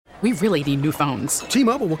We really need new phones.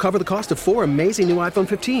 T-Mobile will cover the cost of 4 amazing new iPhone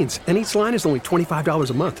 15s, and each line is only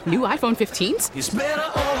 $25 a month. New iPhone 15s? It's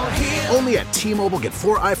better over here. Only at T-Mobile, get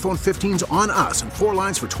 4 iPhone 15s on us and 4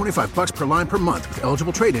 lines for $25 per line per month with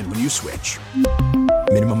eligible trade-in when you switch.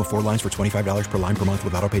 Minimum of 4 lines for $25 per line per month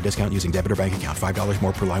with autopay discount using debit or bank account. $5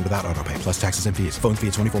 more per line without autopay, plus taxes and fees. Phone fee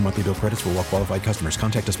at 24 monthly bill credits for well-qualified customers.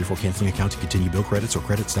 Contact us before canceling account to continue bill credits or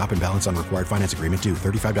credit stop and balance on required finance agreement due.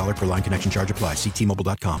 $35 per line connection charge applies. See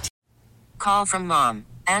T-Mobile.com. Call from mom.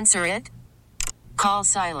 Answer it. Call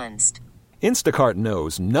silenced. Instacart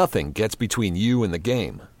knows nothing gets between you and the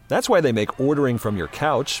game. That's why they make ordering from your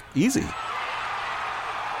couch easy.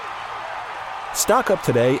 Stock up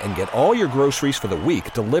today and get all your groceries for the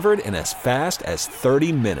week delivered in as fast as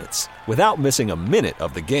 30 minutes without missing a minute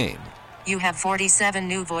of the game. You have 47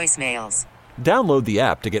 new voicemails. Download the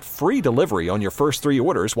app to get free delivery on your first 3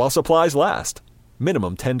 orders while supplies last.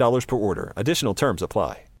 Minimum $10 per order. Additional terms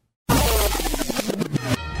apply.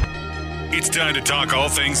 It's time to talk all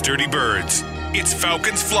things Dirty Birds. It's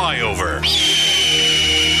Falcons Flyover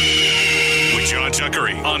with John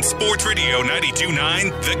Chuckery on Sports Radio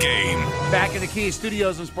 92.9 The Game. Back in the Key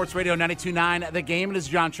Studios on Sports Radio 92.9 The Game. It is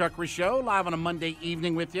John Chuckery Show, live on a Monday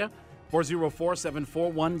evening with you.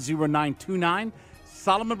 404-741-0929.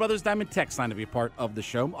 Solomon Brothers Diamond text line to be a part of the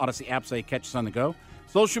show. Odyssey app, so you catch us on the go.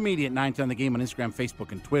 Social media at 910 The Game on Instagram,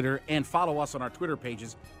 Facebook, and Twitter. And follow us on our Twitter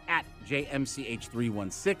pages at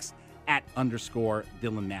JMCH316, at _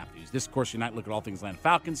 Dylan Matthews. This, of course, your night look at all things Atlanta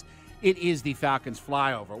Falcons. It is the Falcons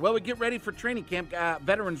Flyover. Well, we get ready for training camp.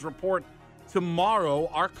 Veterans report tomorrow.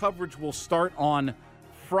 Our coverage will start on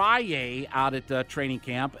Friday out at training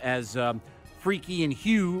camp as Freaky and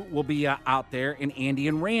Hugh will be out there, and Andy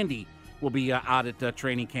and Randy will be out at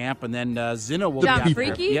training camp, and then Zeno will John be out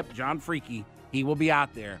Freaky? there. Yep, John Freaky. He will be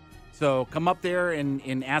out there. So come up there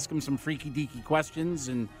and ask him some freaky-deaky questions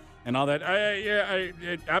and all that.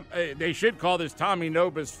 They should call this Tommy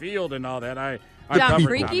Nobis Field and all that. I John covered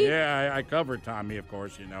Freaky? Tommy. Yeah, I covered Tommy, of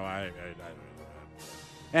course. You know,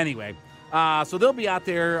 Anyway, so they'll be out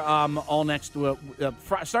there all next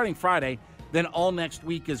starting Friday, then all next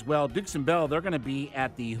week as well. Dukes and Bell, they're going to be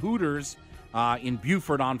at the Hooters in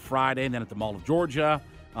Buford on Friday, and then at the Mall of Georgia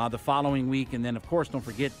the following week, and then of course don't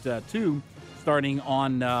forget too, starting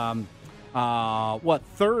on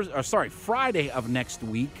Friday of next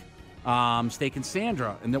week. Steak and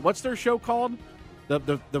Sandra. And what's their show called?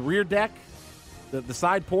 The rear deck? The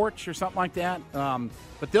side porch or something like that?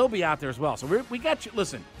 But they'll be out there as well. So we got you.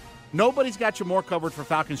 Listen, nobody's got you more covered for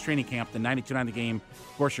Falcons training camp than 92.9 The Game.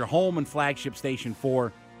 Of course, your home and flagship station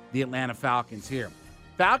for the Atlanta Falcons here.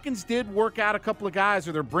 Falcons did work out a couple of guys,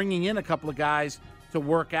 or they're bringing in a couple of guys to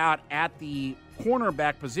work out at the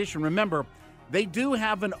cornerback position. Remember, they do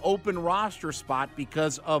have an open roster spot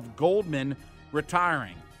because of Goldman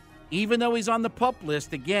retiring. Even though he's on the PUP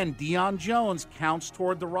list, again, Deion Jones counts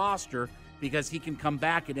toward the roster because he can come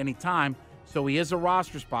back at any time. So he is a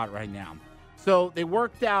roster spot right now. So they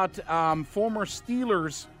worked out former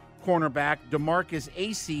Steelers cornerback DeMarcus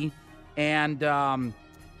Acey and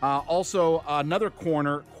also another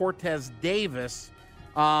corner, Cortez Davis.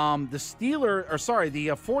 The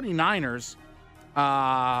 49ers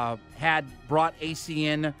had brought Acey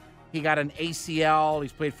in. He got an ACL.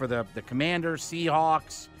 He's played for the Commanders,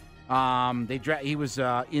 Seahawks. He was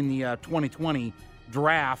in the 2020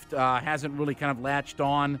 draft. Hasn't really kind of latched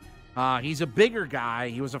on. He's a bigger guy.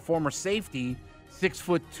 He was a former safety,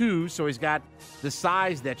 6'2", so he's got the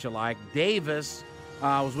size that you like. Davis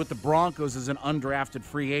was with the Broncos as an undrafted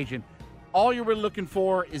free agent. All you're really looking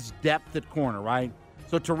for is depth at corner, right?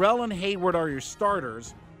 So Terrell and Hayward are your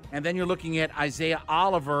starters, and then you're looking at Isaiah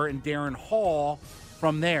Oliver and Darren Hall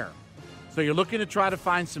from there. So you're looking to try to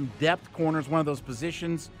find some depth corners, one of those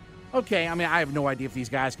positions. Okay, I mean, I have no idea if these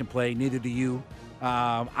guys can play. Neither do you.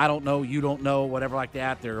 I don't know. You don't know, whatever like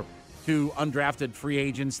that. They're two undrafted free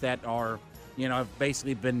agents that are, have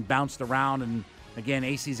basically been bounced around. And, again,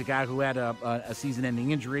 AC's a guy who had a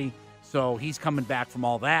season-ending injury, so he's coming back from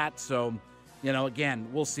all that. So, again,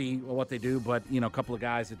 we'll see what they do. But, a couple of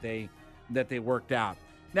guys that they worked out.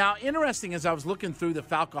 Now, interesting, as I was looking through the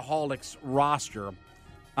Falcoholics roster,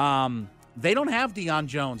 they don't have Deion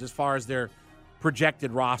Jones as far as their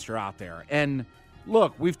projected roster out there. And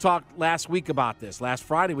look, we've talked last week about this. Last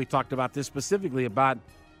Friday we talked about this specifically, about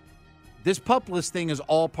this PUP list thing is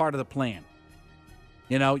all part of the plan.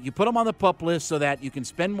 You put them on the PUP list so that you can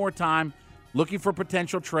spend more time looking for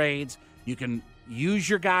potential trades. You can use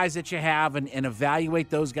your guys that you have and evaluate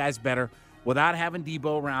those guys better without having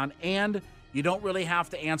Debo around. And you don't really have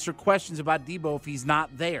to answer questions about Debo if he's not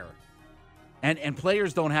there. And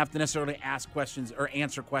players don't have to necessarily ask questions or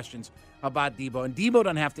answer questions about Debo. And Debo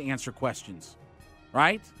doesn't have to answer questions,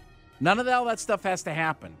 right? None of all that stuff has to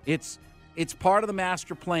happen. It's part of the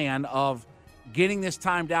master plan of getting this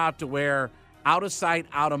timed out to where out of sight,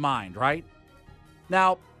 out of mind, right?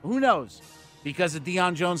 Now, who knows? Because of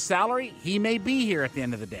Deion Jones' salary, he may be here at the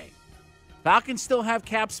end of the day. Falcons still have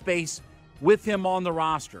cap space with him on the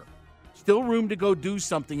roster. Still room to go do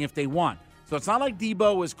something if they want. So it's not like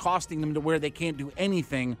Debo is costing them to where they can't do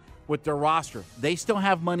anything with their roster. They still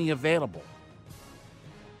have money available.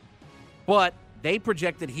 But they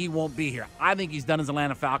project that he won't be here. I think he's done as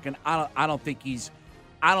Atlanta Falcon. I don't think he's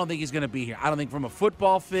going to be here. I don't think from a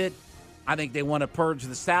football fit. I think they want to purge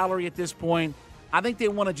the salary at this point. I think they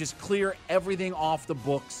want to just clear everything off the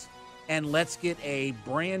books and let's get a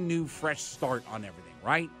brand new, fresh start on everything,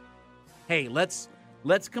 right? Hey, let's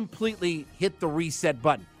completely hit the reset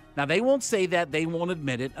button. Now, they won't say that. They won't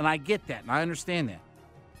admit it, and I get that, and I understand that.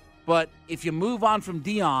 But if you move on from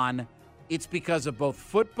Deion, it's because of both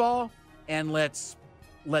football and let's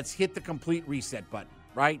hit the complete reset button,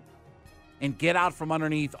 right? And get out from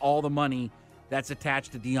underneath all the money that's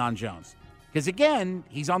attached to Deion Jones. Because, again,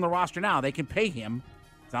 he's on the roster now. They can pay him.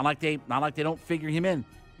 It's not like they don't figure him in.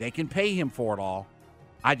 They can pay him for it all.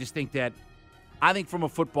 I just think from a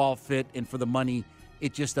football fit and for the money,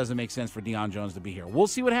 it just doesn't make sense for Deion Jones to be here. We'll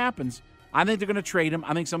see what happens. I think they're going to trade him.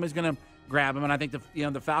 I think somebody's going to grab him, and I think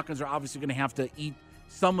the Falcons are obviously going to have to eat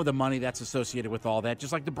some of the money that's associated with all that,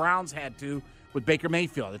 just like the Browns had to with Baker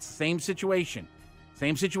Mayfield. It's the same situation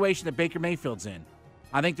that Baker Mayfield's in.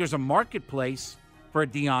 I think there's a marketplace for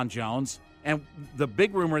Deion Jones, and the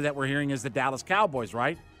big rumor that we're hearing is the Dallas Cowboys,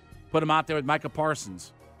 right? Put him out there with Micah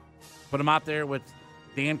Parsons. Put him out there with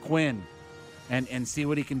Dan Quinn and see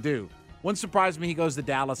what he can do. Wouldn't surprise me he goes to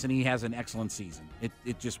Dallas and he has an excellent season.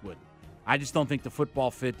 It just would. I just don't think the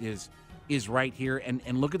football fit is right here.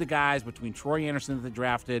 And look at the guys between Troy Anderson that they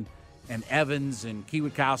drafted and Evans and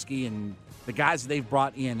Kwiatkowski and the guys that they've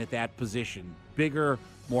brought in at that position. Bigger,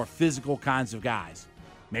 more physical kinds of guys.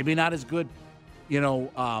 Maybe not as good,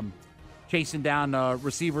 chasing down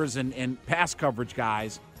receivers and pass coverage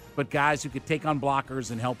guys, but guys who could take on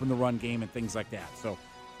blockers and help in the run game and things like that. So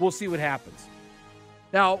we'll see what happens.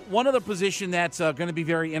 Now, one other position that's going to be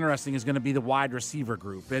very interesting is going to be the wide receiver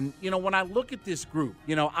group. And, when I look at this group,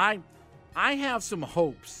 I have some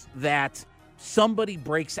hopes that somebody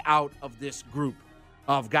breaks out of this group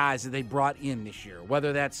of guys that they brought in this year,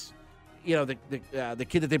 whether that's, the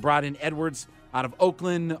kid that they brought in, Edwards, out of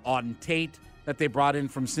Oakland, Auden Tate that they brought in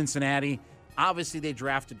from Cincinnati. Obviously, they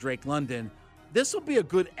drafted Drake London. This will be a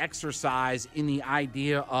good exercise in the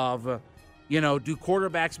idea of do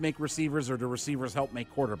quarterbacks make receivers or do receivers help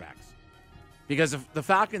make quarterbacks? Because if the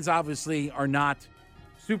Falcons obviously are not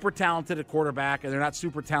super talented at quarterback and they're not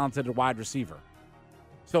super talented at wide receiver.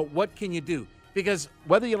 So what can you do? Because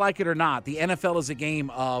whether you like it or not, the NFL is a game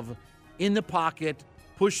of in the pocket,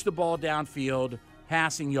 push the ball downfield,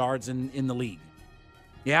 passing yards in the league.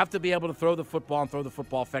 You have to be able to throw the football and throw the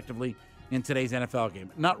football effectively in today's NFL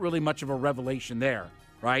game. Not really much of a revelation there,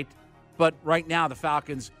 right? But right now the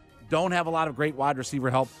Falcons don't have a lot of great wide receiver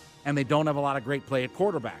help, and they don't have a lot of great play at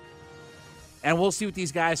quarterback. And we'll see what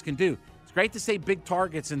these guys can do. It's great to say big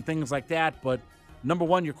targets and things like that, but number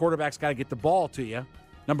one, your quarterback's got to get the ball to you.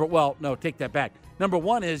 Take that back. Number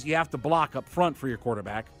one is you have to block up front for your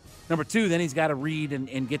quarterback. Number two, then he's got to read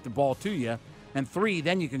and get the ball to you. And three,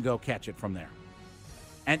 then you can go catch it from there.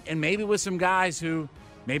 And maybe with some guys who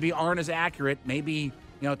maybe aren't as accurate, maybe,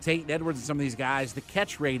 Tate and Edwards and some of these guys, the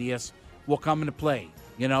catch radius will come into play.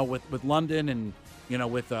 With London and,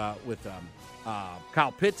 with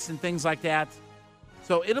Kyle Pitts and things like that.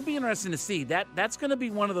 So it'll be interesting to see. That's going to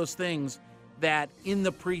be one of those things that in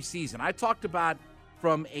the preseason, I talked about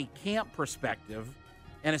from a camp perspective,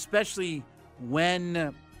 and especially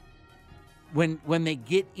when they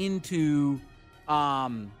get into,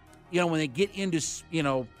 when they get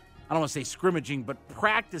into, I don't want to say scrimmaging, but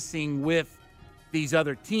practicing with these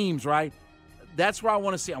other teams, right? That's where I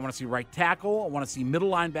want to see. I want to see right tackle. I want to see middle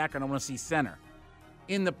linebacker, and I want to see center.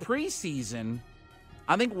 In the preseason,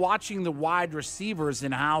 I think watching the wide receivers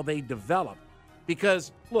and how they develop.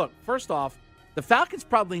 Because, look, first off, the Falcons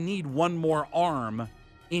probably need one more arm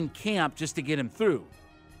in camp just to get him through.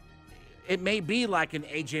 It may be like an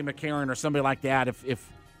A.J. McCarron or somebody like that if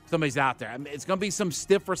somebody's out there. I mean, it's going to be some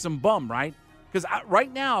stiff or some bum, right? Because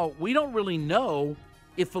right now, we don't really know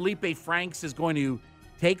if Felipe Franks is going to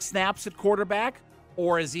take snaps at quarterback,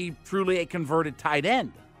 or is he truly a converted tight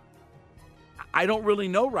end? I don't really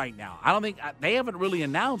know right now. I don't think they haven't really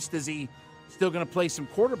announced is he still going to play some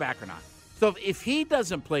quarterback or not. So if he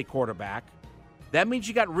doesn't play quarterback, That means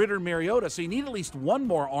you got Ritter and Mariota, so you need at least one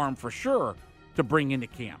more arm for sure to bring into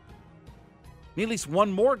camp. You need at least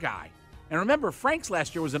one more guy. And remember, Franks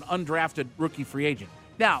last year was an undrafted rookie free agent.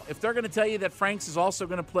 Now, if they're going to tell you that Franks is also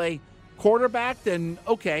going to play quarterback, then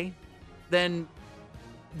okay. Then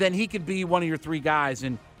he could be one of your three guys,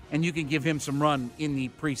 and you can give him some run in the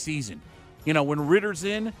preseason. You know, when Ritter's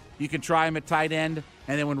in, you can try him at tight end,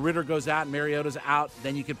 and then when Ritter goes out and Mariota's out,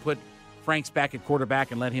 then you can put Franks back at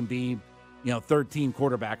quarterback and let him be, third-team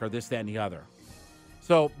quarterback or this, that, and the other.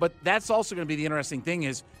 So, but that's also going to be the interesting thing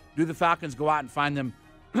is, do the Falcons go out and find them,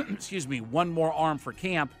 one more arm for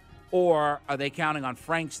camp, or are they counting on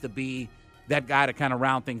Franks to be that guy to kind of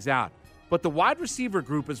round things out? But the wide receiver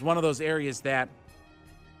group is one of those areas that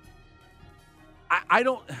I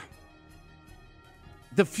don't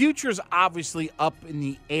 – the future's obviously up in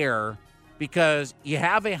the air because you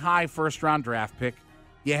have a high first-round draft pick.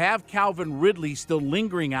 You have Calvin Ridley still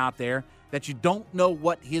lingering out there that you don't know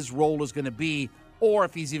what his role is going to be or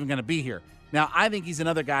if he's even going to be here. Now, I think he's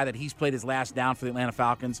another guy that he's played his last down for the Atlanta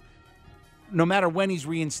Falcons. No matter when he's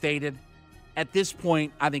reinstated, at this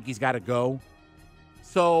point, I think he's got to go.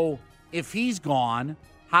 So if he's gone,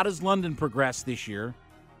 how does London progress this year?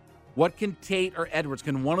 What can Tate or Edwards,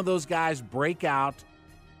 can one of those guys break out,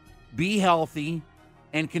 be healthy,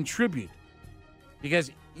 and contribute? Because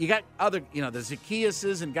you got other, the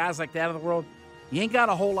Zacchaeuses and guys like that in the world, you ain't got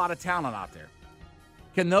a whole lot of talent out there.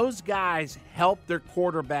 Can those guys help their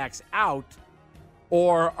quarterbacks out,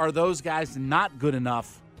 or are those guys not good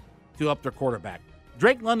enough to up their quarterback?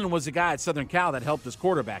 Drake London was the guy at Southern Cal that helped his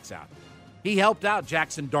quarterbacks out. He helped out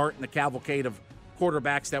Jackson Dart and the cavalcade of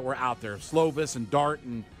quarterbacks that were out there, Slovis and Dart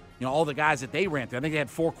and all the guys that they ran through. I think they had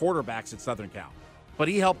 4 quarterbacks at Southern Cal. But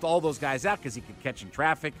he helped all those guys out because he could catch in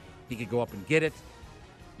traffic. He could go up and get it.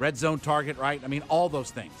 Red zone target, right? I mean, all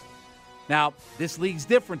those things. Now, this league's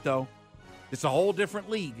different, though. It's a whole different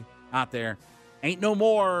league out there. Ain't no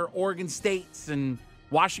more Oregon States and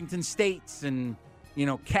Washington States and,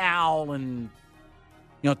 Cal and,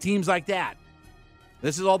 teams like that.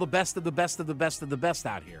 This is all the best of the best of the best of the best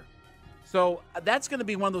out here. So that's going to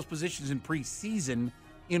be one of those positions in preseason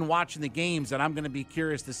in watching the games that I'm going to be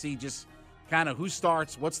curious to see just kind of who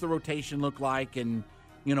starts, what's the rotation look like, and,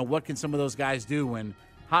 what can some of those guys do, and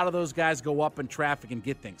how do those guys go up in traffic and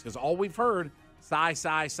get things? Because all we've heard, size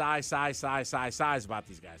about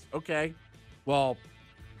these guys. Okay, well,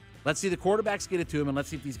 let's see the quarterbacks get it to them, and let's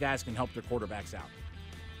see if these guys can help their quarterbacks out.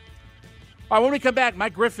 All right, when we come back,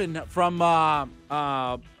 Mike Griffin from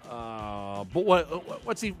what's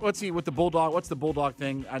he with the Bulldog? What's the Bulldog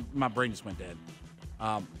thing? My brain just went dead.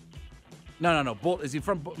 No. Is he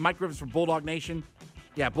from Mike Griffin's from Bulldog Nation?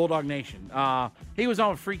 Yeah, Bulldog Nation. He was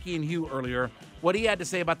on with Freaky and Hugh earlier. What he had to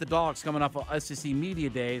say about the Dogs coming up on SEC Media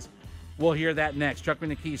Days, we'll hear that next. Chuck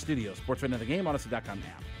McKee Studios, Sports Fan of the Game, Odyssey.com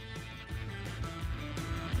app.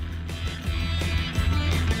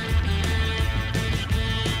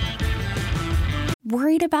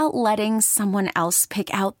 Worried about letting someone else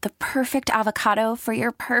pick out the perfect avocado for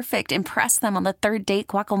your perfect impress them on the third date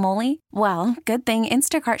guacamole? Well, good thing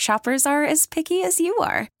Instacart shoppers are as picky as you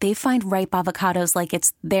are. They find ripe avocados like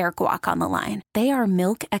it's their guac on the line. They are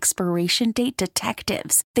milk expiration date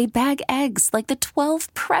detectives. They bag eggs like the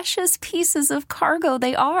 12 precious pieces of cargo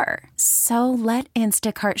they are. So let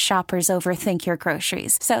Instacart shoppers overthink your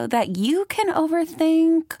groceries so that you can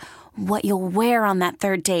overthink what you'll wear on that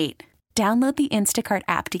third date. Download the Instacart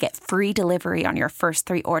app to get free delivery on your first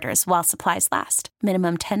 3 orders while supplies last.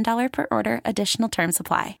 Minimum $10 per order. Additional terms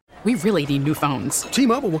apply. We really need new phones.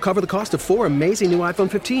 T-Mobile will cover the cost of 4 amazing new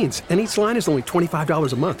iPhone 15s, and each line is only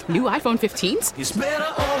 $25 a month. New iPhone 15s? It's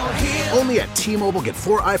better over here. Only at T-Mobile, get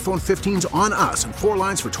 4 iPhone 15s on us and 4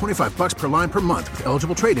 lines for $25 per line per month with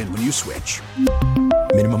eligible trade-in when you switch.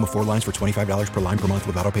 Minimum of 4 lines for $25 per line per month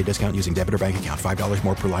with autopay discount using debit or bank account. $5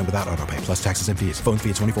 more per line without autopay, plus taxes and fees. Phone fee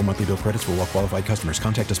at 24 monthly bill credits for well-qualified customers.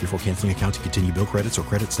 Contact us before canceling account to continue bill credits or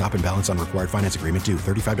credit stop and balance on required finance agreement due.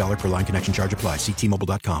 $35 per line connection charge applies. See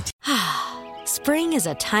T-Mobile.com. Spring is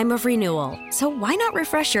a time of renewal, so why not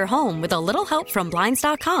refresh your home with a little help from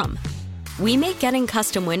Blinds.com? We make getting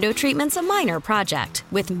custom window treatments a minor project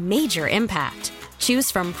with major impact.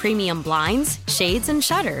 Choose from premium blinds, shades, and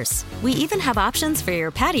shutters. We even have options for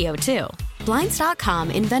your patio, too.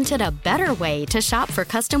 Blinds.com invented a better way to shop for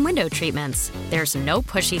custom window treatments. There's no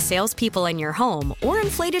pushy salespeople in your home or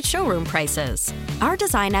inflated showroom prices. Our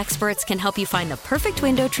design experts can help you find the perfect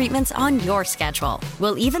window treatments on your schedule.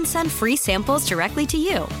 We'll even send free samples directly to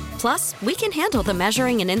you. Plus, we can handle the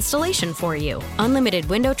measuring and installation for you. Unlimited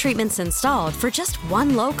window treatments installed for just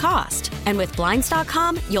one low cost. And with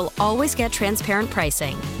Blinds.com, you'll always get transparent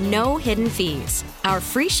pricing, no hidden fees. Our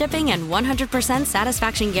free shipping and 100%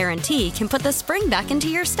 satisfaction guarantee can put the spring back into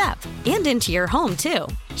your step and into your home, too.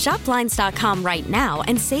 Shop Blinds.com right now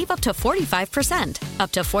and save up to 45%.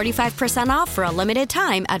 Up to 45% off for a limited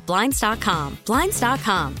time at Blinds.com.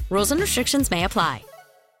 Blinds.com. Rules and restrictions may apply.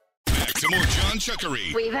 Back to more John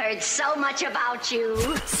Chuckery. We've heard so much about you.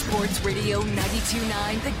 Sports Radio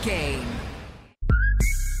 92.9 The Game.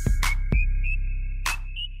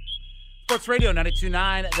 Sports Radio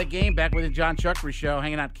 92.9 The Game, back with the John Chuckery Show,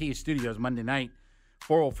 hanging out at Kia Studios Monday night,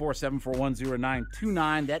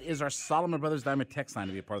 404-741-0929. That is our Solomon Brothers Diamond text line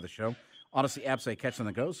to be a part of the show. Odyssey app say Catch on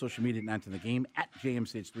the Go, social media at 9 to the Game, at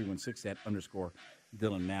JMCH316, at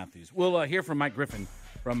 _Dylan Matthews. We'll hear from Mike Griffin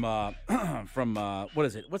from what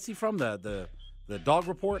is it? What's he from? The Dog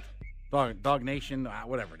Report? Dog Nation?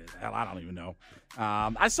 Whatever it is. Hell, I don't even know.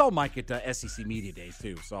 I saw Mike at SEC Media Days,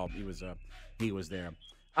 too, so he was there.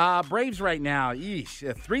 Braves right now,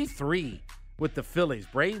 3-3 with the Phillies.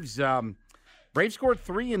 Braves scored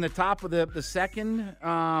 3 in the top of the second.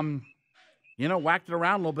 Whacked it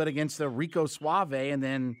around a little bit against Rico Suave, and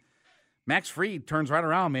then Max Fried turns right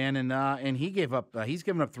around, man, and he gave up. He's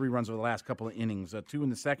given up 3 runs over the last couple of innings. 2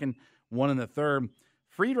 in the second, 1 in the third.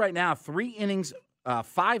 Fried right now, 3 innings,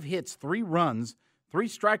 5 hits, 3 runs, 3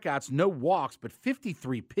 strikeouts, no walks, but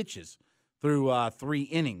 53 pitches through 3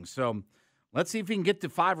 innings. So let's see if he can get to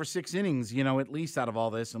 5 or 6 innings, at least out of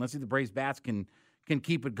all this, and let's see if the Braves bats can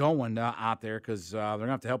keep it going out there, because they're going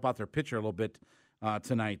to have to help out their pitcher a little bit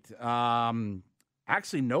tonight.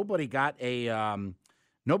 Actually, nobody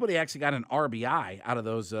actually got an RBI out of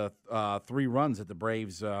those 3 runs that the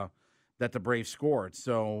Braves scored.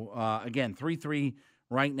 So again, 3-3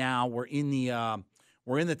 right now. We're in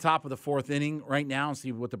the top of the 4th inning right now, and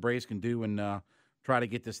see what the Braves can do and try to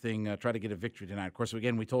get this thing, try to get a victory tonight. Of course,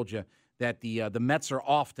 again, we told you that the Mets are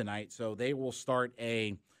off tonight, so they will start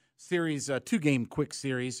a series, 2-game quick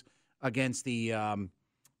series against the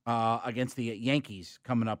Yankees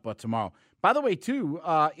coming up tomorrow. By the way, too,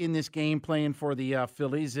 in this game playing for the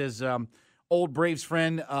Phillies is old Braves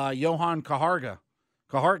friend Johan Cajarga.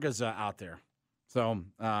 Cajarga's out there. So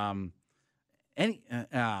I won't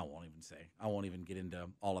even say. I won't even get into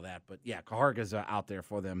all of that. But, yeah, Cajarga's out there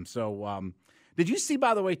for them. So did you see,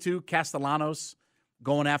 by the way, too, Castellanos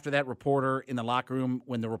going after that reporter in the locker room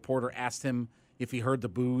when the reporter asked him if he heard the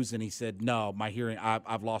boos, and he said, "No, my hearing.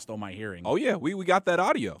 I've lost all my hearing." Oh yeah, we got that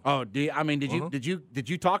audio. Oh, did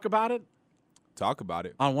you talk about it? Talk about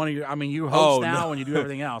it on one of your. I mean, you host now no. and you do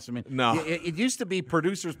everything else. I mean, no, it used to be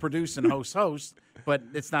producers produce and host, but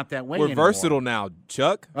it's not that way We're anymore. Versatile now,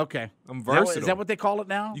 Chuck. Okay, I'm versatile. Is that what they call it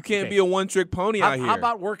now? You can't be a one-trick pony out here. How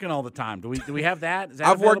about working all the time? Do we have that? Is that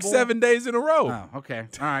I've available? worked 7 days in a row. Oh, okay,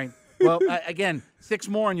 all right. Well, again, 6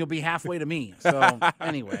 more and you'll be halfway to me. So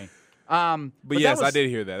anyway. But yes, I did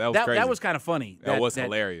hear that. That was crazy. That was kind of funny. That was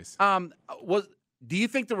hilarious. Do you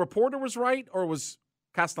think the reporter was right, or was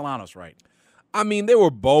Castellanos right? I mean, they were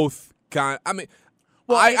both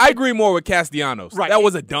I agree more with Castellanos. Right. That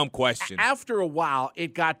was a dumb question. After a while,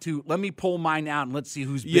 it got to, let me pull mine out and let's see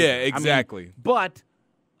who's bigger. Yeah, exactly. But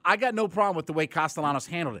I got no problem with the way Castellanos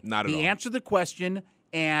handled it. Not at all. He answered the question,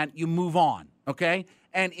 and you move on, okay?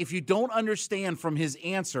 And if you don't understand from his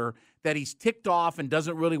answer that he's ticked off and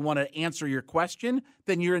doesn't really want to answer your question,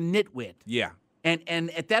 then you're a nitwit. Yeah. And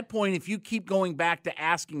at that point, if you keep going back to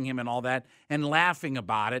asking him and all that and laughing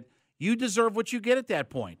about it, you deserve what you get at that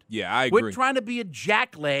point. Yeah, I agree. Quit trying to be a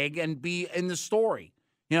jackleg and be in the story.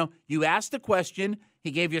 You asked the question, he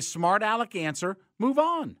gave you a smart aleck answer, move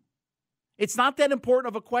on. It's not that important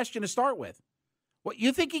of a question to start with. What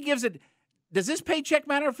you think he gives it? Does this paycheck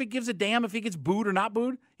matter if he gives a damn if he gets booed or not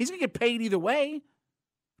booed? He's going to get paid either way.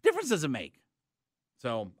 Difference does it make.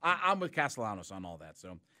 So I'm with Castellanos on all that.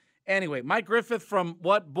 So anyway, Mike Griffith from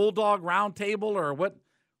what, Bulldog Roundtable or what,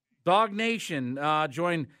 Dog Nation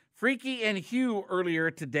joined Freaky and Hugh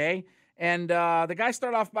earlier today. And the guy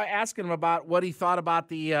started off by asking him about what he thought about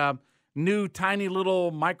the new tiny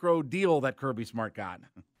little micro deal that Kirby Smart got.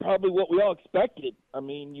 Probably what we all expected. I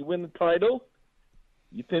mean, you win the title.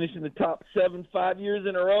 You finish in the top 7 5 years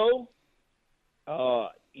in a row.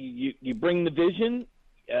 You bring the vision,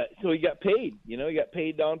 so you got paid. You got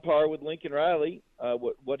paid on par with Lincoln Riley.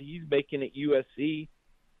 What he's making at USC,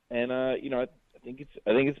 and I think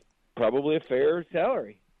it's probably a fair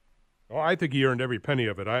salary. Oh, I think he earned every penny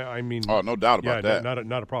of it. I mean, no doubt about that.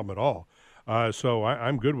 Not a problem at all. So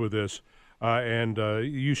I'm good with this, and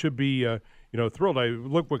you should be. Thrilled.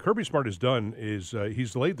 Look, what Kirby Smart has done is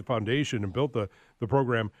he's laid the foundation and built the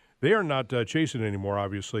program They are not chasing anymore,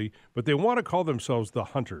 obviously, but they want to call themselves the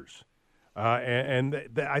Hunters.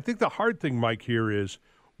 I think the hard thing, Mike, here is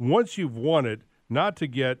once you've won it, not to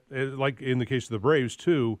get, like in the case of the Braves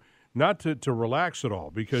too, not to relax at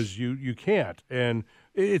all, because you can't. And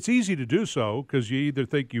it's easy to do so because you either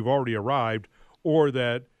think you've already arrived or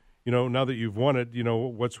that, now that you've won it,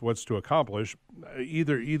 what's to accomplish.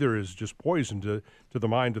 Either is just poison to the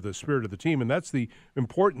mind, to the spirit of the team. And that's the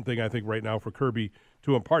important thing, I think, right now for Kirby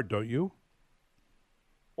to impart, don't you?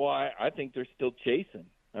 Well, I think they're still chasing.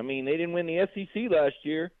 I mean, they didn't win the SEC last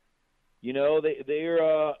year. They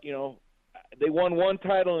won one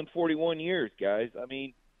title in 41 years, guys. I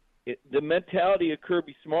mean, the mentality of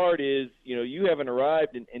Kirby Smart is, you haven't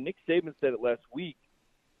arrived, and Nick Saban said it last week.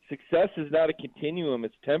 Success is not a continuum;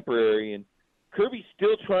 it's temporary, and Kirby's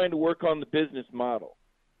still trying to work on the business model.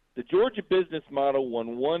 The Georgia business model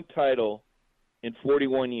won one title in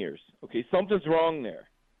 41 years. Okay, something's wrong there,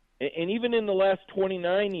 and even in the last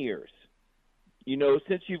 29 years.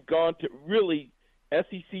 Since you've gone to really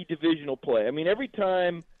SEC divisional play. I mean, every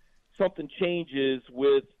time something changes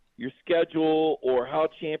with your schedule or how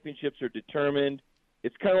championships are determined,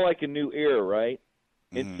 it's kind of like a new era, right?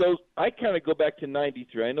 Mm-hmm. And so I kind of go back to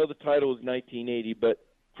 93. I know the title was 1980, but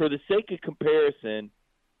for the sake of comparison,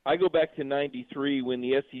 I go back to 93 when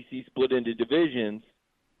the SEC split into divisions,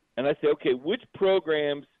 and I say, okay, which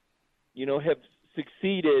programs, have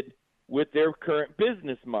succeeded with their current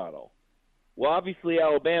business model? Well, obviously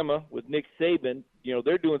Alabama with Nick Saban,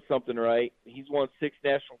 they're doing something right. He's won 6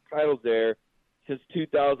 national titles there since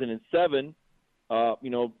 2007,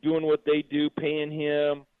 doing what they do, paying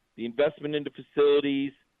him, the investment into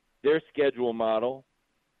facilities, their schedule model.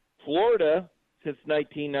 Florida, since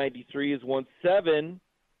 1993, has won 7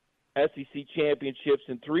 SEC championships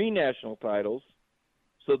and 3 national titles.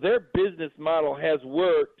 So their business model has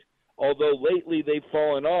worked, although lately they've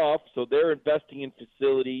fallen off, so they're investing in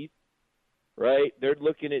facilities. Right? They're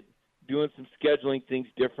looking at doing some scheduling things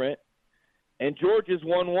different. And Georgia's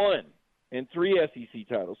won 1 and 3 SEC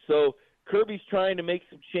titles. So Kirby's trying to make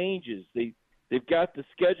some changes. They've got the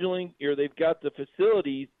scheduling, or they've got the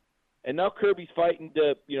facilities, and now Kirby's fighting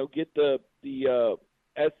to, get the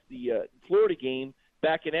Florida game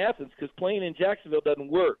back in Athens, because playing in Jacksonville doesn't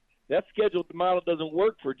work. That scheduled model doesn't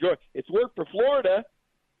work for Georgia. It's worked for Florida,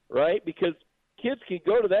 right? Because kids can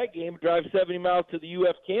go to that game, drive 70 miles to the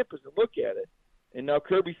UF campus and look at it. And now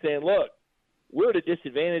Kirby's saying, look, we're at a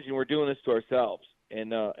disadvantage and we're doing this to ourselves.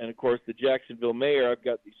 And of course, the Jacksonville mayor, I've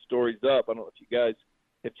got these stories up. I don't know if you guys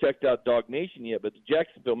have checked out Dog Nation yet, but the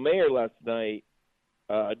Jacksonville mayor last night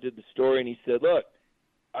did the story, and he said, look,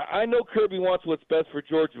 I know Kirby wants what's best for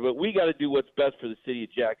Georgia, but we got to do what's best for the city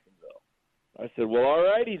of Jacksonville. I said, well, all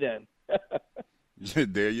righty then.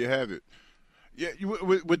 There you have it. Yeah.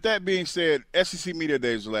 With that being said, SEC Media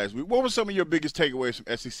Days last week. What were some of your biggest takeaways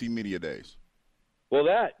from SEC Media Days? Well,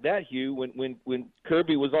 that Hugh, when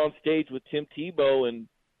Kirby was on stage with Tim Tebow and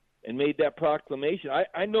made that proclamation,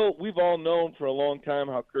 I know we've all known for a long time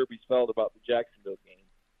how Kirby's felt about the Jacksonville game.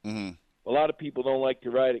 Mm-hmm. A lot of people don't like to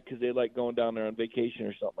ride it because they like going down there on vacation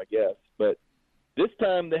or something, I guess. But this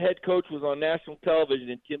time the head coach was on national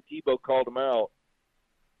television, and Tim Tebow called him out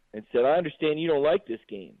and said, I understand you don't like this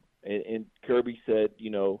game. And Kirby said,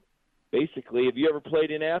 basically, have you ever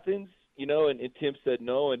played in Athens? And Tim said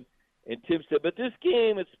no. And Tim said, but this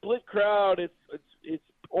game, it's split crowd. It's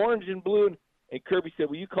orange and blue. And Kirby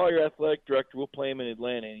said, well, you call your athletic director. We'll play him in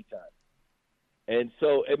Atlanta anytime. And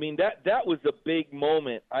so, I mean, that was a big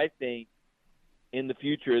moment, I think, in the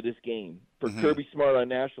future of this game for Kirby Smart on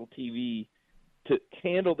national TV to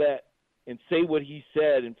handle that and say what he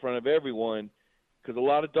said in front of everyone, because a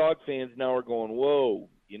lot of Dog fans now are going, whoa,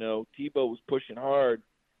 Tebow was pushing hard.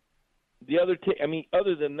 The other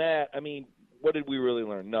other than that, what did we really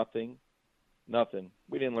learn? Nothing.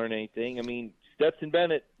 We didn't learn anything. Stetson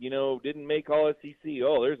Bennett, didn't make all SEC.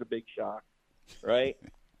 Oh, there's a big shock, right?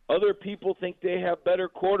 Other people think they have better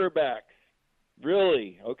quarterbacks.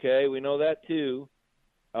 Really? Okay, we know that too.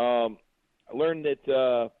 I learned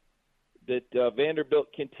that Vanderbilt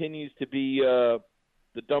continues to be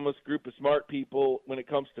the dumbest group of smart people when it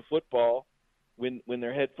comes to football. When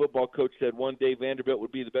their head football coach said one day Vanderbilt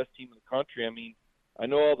would be the best team in the country. I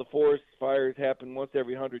know all the forest fires happen once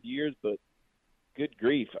every 100 years, but good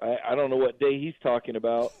grief. I don't know what day he's talking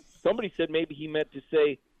about. Somebody said maybe he meant to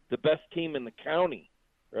say the best team in the county,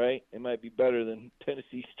 right? It might be better than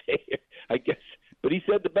Tennessee State, I guess. But he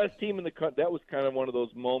said the best team in the country. That was kind of one of those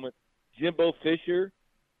moments. Jimbo Fisher,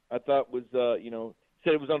 I thought was,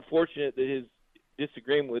 said it was unfortunate that his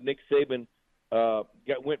disagreement with Nick Saban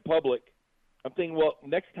went public. I'm thinking, well,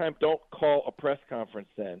 next time don't call a press conference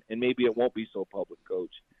then, and maybe it won't be so public,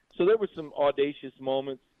 Coach. So there were some audacious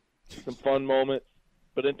moments, some fun moments,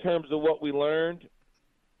 but in terms of what we learned,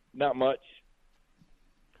 not much.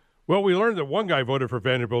 Well, we learned that one guy voted for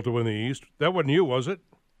Vanderbilt to win the East. That wasn't you, was it?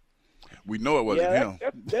 We know it wasn't him.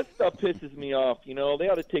 That stuff pisses me off. You know, they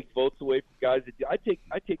ought to take votes away from guys. I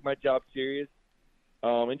take my job serious.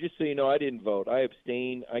 And just so you know, I didn't vote. I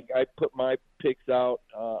abstained. I put my picks out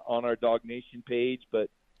on our Dog Nation page, but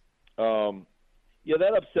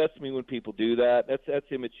that upsets me when people do that.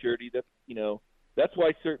 That's immaturity. That's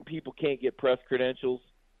why certain people can't get press credentials.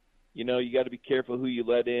 You know, you got to be careful who you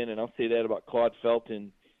let in, and I'll say that about Claude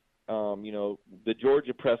Felton. The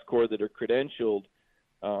Georgia press corps that are credentialed,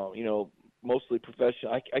 mostly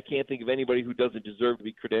professional. I can't think of anybody who doesn't deserve to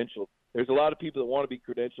be credentialed. There's a lot of people that want to be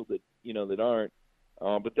credentialed that aren't.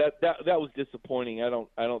 But that was disappointing. I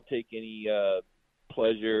don't take any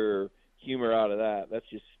pleasure or humor out of that. That's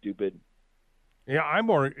just stupid. Yeah, I'm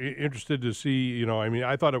more interested to see.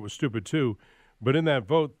 I thought it was stupid too, but in that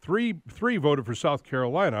vote, three voted for South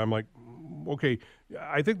Carolina. I'm like, okay,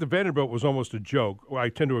 I think the Vanderbilt was almost a joke. Well, I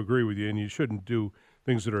tend to agree with you, and you shouldn't do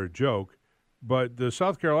things that are a joke. But the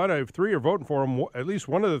South Carolina, if three are voting for them, at least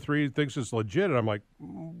one of the three thinks it's legit, and I'm like,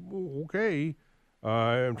 okay.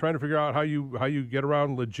 I'm trying to figure out how you get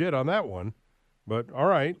around legit on that one, but all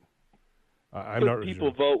right. I'm not people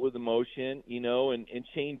sure. Vote with emotion, and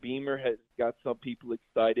Shane Beamer has got some people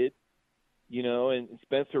excited, and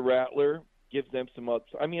Spencer Rattler gives them some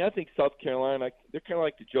ups. I mean, I think South Carolina, they're kind of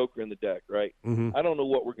like the Joker in the deck, right? Mm-hmm. I don't know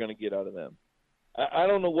what we're going to get out of them. I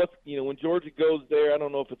don't know when Georgia goes there, I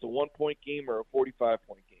don't know if it's a 1-point game or a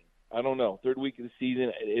 45-point game. I don't know. Third week of the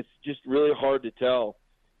season, it's just really hard to tell.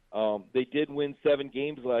 They did win 7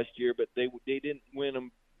 games last year, but they didn't win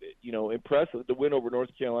them, impressive. The win over North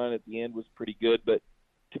Carolina at the end was pretty good, but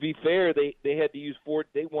to be fair, they had to use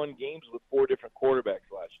they won games with 4 different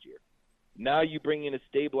quarterbacks last year. Now you bring in a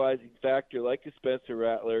stabilizing factor like a Spencer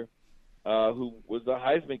Rattler, who was a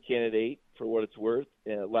Heisman candidate for what it's worth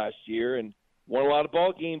last year and won a lot of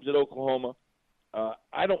ball games at Oklahoma.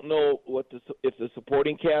 I don't know if the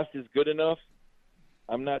supporting cast is good enough.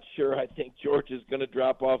 I'm not sure. I think Georgia's going to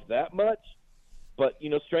drop off that much. But,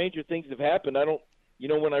 stranger things have happened.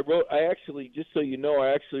 When I actually, just so you know,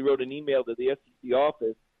 I actually wrote an email to the SEC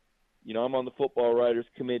office. I'm on the football writers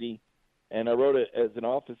committee, and I wrote it as an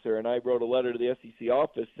officer, and I wrote a letter to the SEC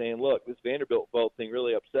office saying, look, this Vanderbilt vote thing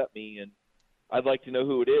really upset me, and I'd like to know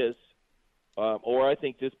who it is, or I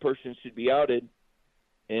think this person should be outed.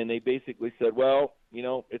 And they basically said, well,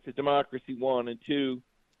 it's a democracy, 1, and 2,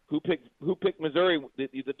 who picked Missouri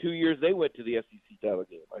the 2 years they went to the SEC title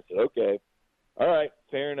game? I said, okay, all right,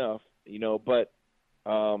 fair enough. But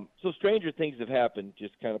so stranger things have happened,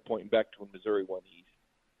 just kind of pointing back to when Missouri won the East.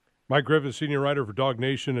 Mike Griffith, senior writer for Dog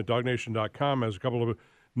Nation at DogNation.com, has a couple of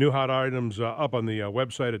new hot items up on the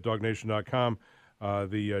website at DogNation.com.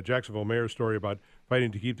 The Jacksonville mayor story about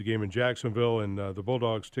fighting to keep the game in Jacksonville, and the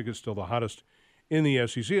Bulldogs tickets still the hottest in the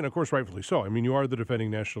SEC, and of course rightfully so. I mean, you are the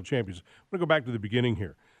defending national champions. I'm going to go back to the beginning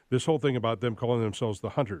here. This whole thing about them calling themselves the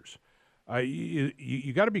Hunters.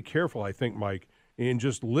 You got to be careful, I think, Mike, in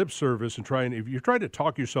just lip service and if you're trying to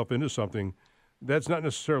talk yourself into something, that's not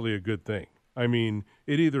necessarily a good thing. I mean,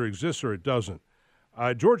 it either exists or it doesn't.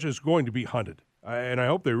 Georgia is going to be hunted, and I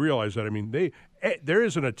hope they realize that. I mean, there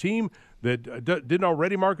isn't a team that didn't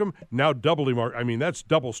already mark them, now doubly mark. I mean, that's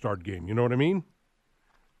double start game. You know what I mean?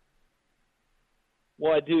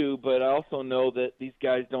 Well, I do, but I also know that these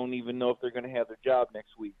guys don't even know if they're going to have their job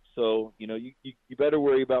next week. So, you better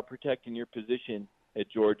worry about protecting your position at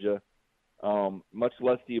Georgia, much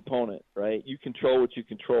less the opponent, right? You control what you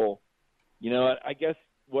control. I guess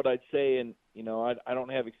what I'd say, and, I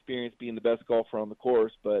don't have experience being the best golfer on the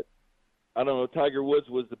course, but I don't know, Tiger Woods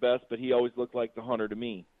was the best, but he always looked like the hunter to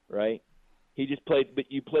me, right? He just played,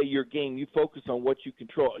 but you play your game. You focus on what you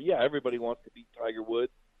control. Yeah, everybody wants to beat Tiger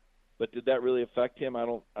Woods. But did that really affect him? I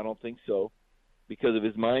don't think so, because of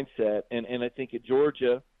his mindset. And I think at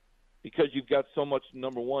Georgia, because you've got so much,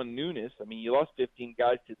 number one, newness. I mean, you lost 15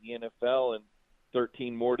 guys to the NFL and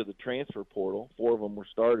 13 more to the transfer portal. 4 of them were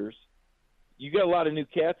starters. You got a lot of new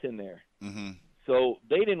cats in there. Mm-hmm. So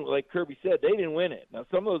they didn't, like Kirby said, they didn't win it. Now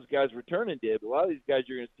some of those guys returning did, but a lot of these guys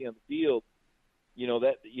you're going to see on the field,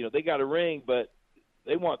 they got a ring, but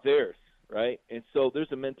they want theirs, right? And so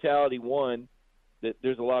there's a mentality, 1, that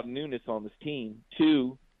there's a lot of newness on this team.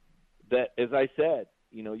 2, that, as I said,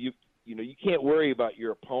 you can't worry about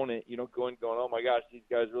your opponent. You don't go in going, oh my gosh, these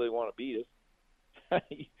guys really want to beat us.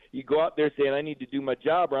 You go out there saying, I need to do my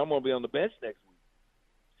job or I'm going to be on the bench next week.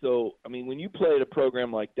 So, I mean, when you play at a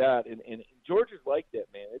program like that, and Georgia's like that,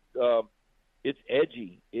 man. It's it's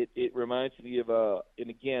edgy. It reminds me of and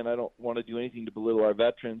again, I don't want to do anything to belittle our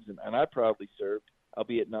veterans, and I proudly served,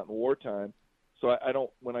 albeit not in wartime. So I don't,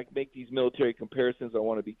 when I make these military comparisons, I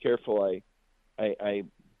want to be careful. I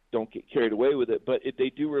don't get carried away with it, but they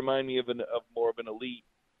do remind me of more of an elite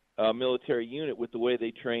military unit with the way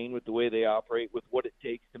they train, with the way they operate, with what it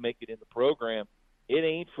takes to make it in the program. It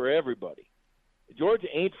ain't for everybody. Georgia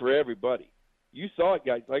ain't for everybody. You saw it,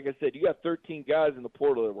 guys. Like I said, you got 13 guys in the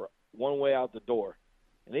portal that were one way out the door,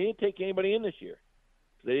 and they didn't take anybody in this year.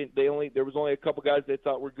 There was only a couple guys they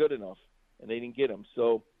thought were good enough, and they didn't get them.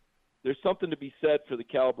 So there's something to be said for the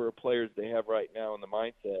caliber of players they have right now and the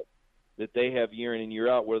mindset that they have year in and year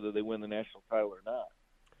out, whether they win the national title or not.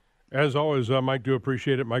 As always, Mike, do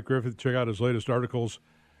appreciate it. Mike Griffith, check out his latest articles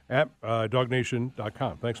at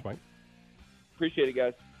dognation.com. Thanks, Mike. Appreciate it,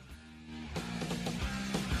 guys.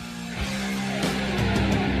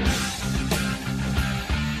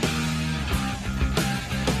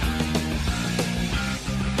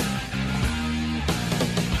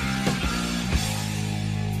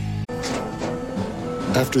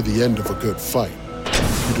 After the end of a good fight,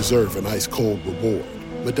 you deserve an ice-cold reward.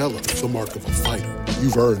 Modelo is the mark of a fighter.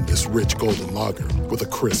 You've earned this rich golden lager with a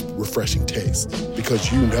crisp, refreshing taste.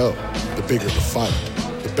 Because you know, the bigger the fight,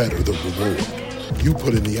 the better the reward. You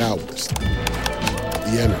put in the hours,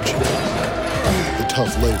 the energy, the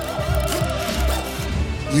tough labor.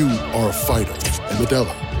 You are a fighter, and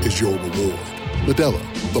Modelo is your reward. Modelo,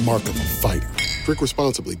 the mark of a fighter. Drink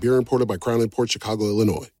responsibly. Beer imported by Crown Imports, Chicago,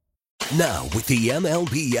 Illinois. Now, with the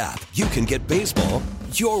MLB app, you can get baseball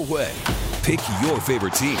your way. Pick your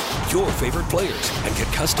favorite team, your favorite players, and get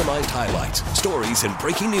customized highlights, stories, and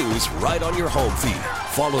breaking news right on your home feed.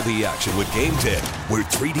 Follow the action with Game Day, where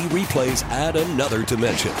 3D replays add another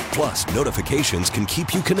dimension. Plus, notifications can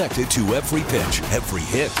keep you connected to every pitch, every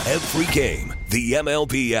hit, every game. The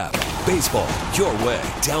MLB app. Baseball your way.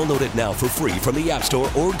 Download it now for free from the App Store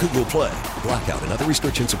or Google Play. Blackout and other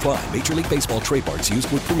restrictions apply. Major League Baseball trademarks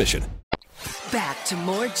used with permission. Back to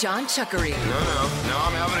more John Chuckery. No,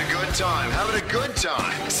 I'm having a good time. Having a good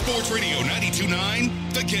time. Sports Radio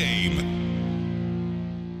 92.9, The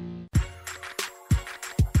Game.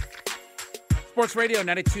 Sports Radio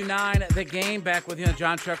 92.9, The Game. Back with you on the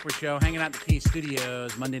John Chuckery Show. Hanging out in the Key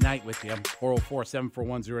Studios Monday night with you.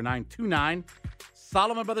 404-741-0929.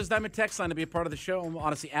 Solomon Brothers Diamond text line to be a part of the show.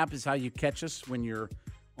 Odyssey app is how you catch us when you're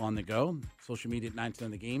on the go. Social media at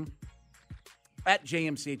 910 The Game. At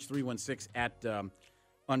JMCH316 at _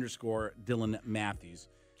 Dylan Matthews.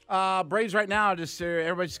 Braves right now, just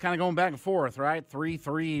everybody's just kind of going back and forth, right?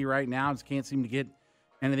 3-3 right now. Just can't seem to get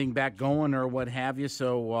anything back going or what have you.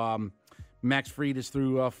 So Max Fried is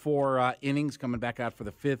through 4 innings, coming back out for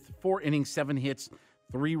the 5th. 4 innings, 7 hits,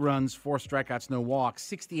 3 runs, 4 strikeouts, no walks,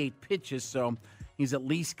 68 pitches. So he's at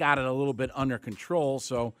least got it a little bit under control.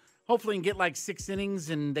 So hopefully he can get like 6 innings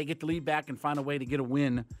and they get the lead back and find a way to get a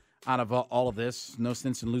win out of all of this. No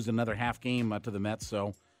sense in losing another half game to the Mets,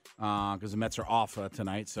 so because the Mets are off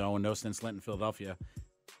tonight, so no sense letting Philadelphia,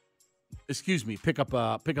 pick up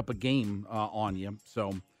a game on you.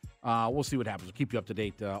 So we'll see what happens. We'll keep you up to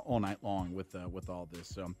date all night long with all this.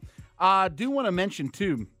 So I do want to mention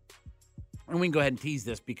too, and we can go ahead and tease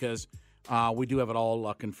this because we do have it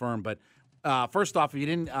all confirmed. But first off, if you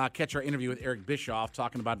didn't catch our interview with Eric Bischoff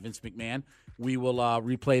talking about Vince McMahon, we will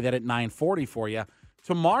replay that at 9:40 for you.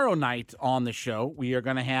 Tomorrow night on the show, we are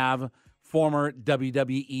going to have former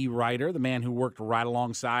WWE writer, the man who worked right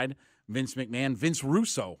alongside Vince McMahon, Vince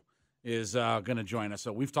Russo, is going to join us.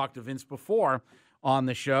 So we've talked to Vince before on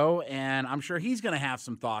the show, and I'm sure he's going to have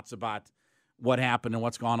some thoughts about what happened and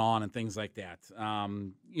what's gone on and things like that.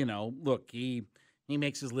 Look, he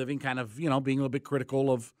makes his living kind of, being a little bit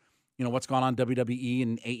critical of, what's gone on WWE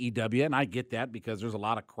and AEW, and I get that because there's a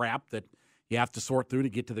lot of crap that you have to sort through to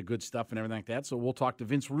get to the good stuff and everything like that. So we'll talk to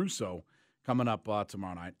Vince Russo coming up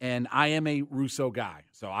tomorrow night. And I am a Russo guy,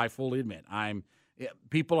 so I fully admit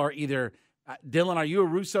people are either Dylan, are you a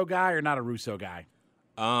Russo guy or not a Russo guy?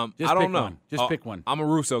 I don't know. Just pick one. I'm a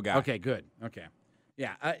Russo guy. Okay, good. Okay.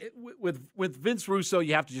 Yeah, with Vince Russo,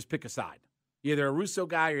 you have to just pick a side. You're either a Russo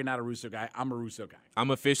guy or you're not a Russo guy. I'm a Russo guy.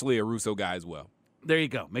 I'm officially a Russo guy as well. There you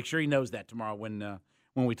go. Make sure he knows that tomorrow when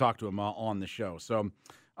we talk to him on the show. So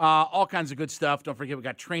all kinds of good stuff. Don't forget, we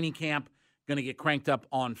got training camp going to get cranked up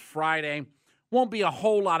on Friday. Won't be a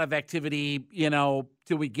whole lot of activity,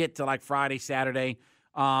 till we get to like Friday, Saturday.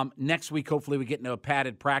 Next week, hopefully, we get into a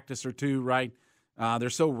padded practice or two, right? They're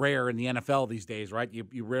so rare in the NFL these days, right?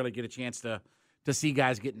 You rarely get a chance to see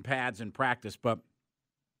guys getting pads in practice. But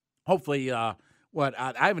hopefully, I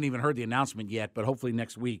haven't even heard the announcement yet, but hopefully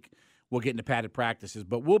next week we'll get into padded practices.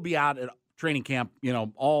 But we'll be out at training camp,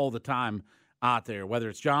 all the time out there, whether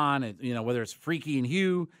it's John, whether it's Freaky and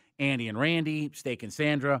Hugh, Andy and Randy, Steak and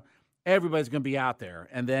Sandra. Everybody's going to be out there.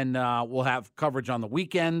 And then we'll have coverage on the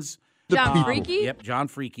weekends. John Freaky? Yep, John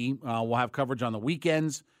Freaky. We'll have coverage on the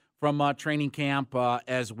weekends from training camp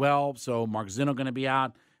as well. So Mark Zinno going to be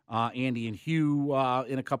out. Andy and Hugh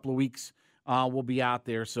in a couple of weeks will be out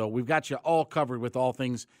there. So we've got you all covered with all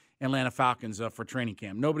things Atlanta Falcons for training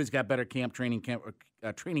camp. Nobody's got better training camp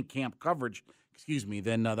coverage,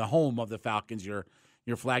 than the home of the Falcons, your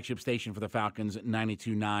flagship station for the Falcons,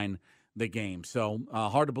 92.9 The Game. So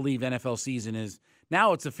hard to believe NFL season is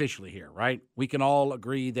now. It's officially here, right? We can all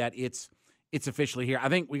agree that it's officially here. I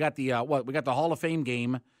think we got the we got the Hall of Fame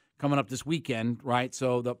game coming up this weekend, right?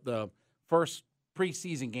 So the first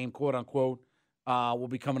preseason game, quote unquote, will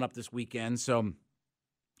be coming up this weekend. So it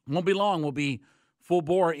won't be long. We'll be full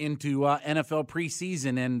bore into NFL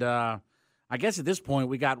preseason, and I guess at this point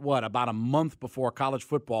we got about a month before college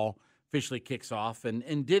football officially kicks off,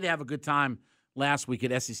 and did have a good time last week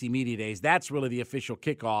at SEC Media Days. That's really the official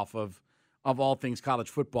kickoff of all things college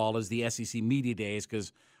football, is the SEC Media Days,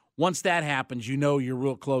 because once that happens, you're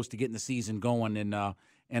real close to getting the season going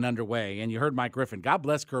and underway. And you heard Mike Griffin. God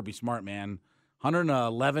bless Kirby Smart, man.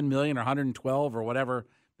 111 million or 112 or whatever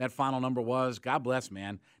that final number was. God bless,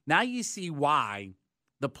 man. Now you see why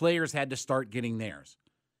the players had to start getting theirs.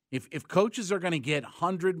 If coaches are going to get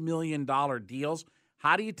 $100 million deals,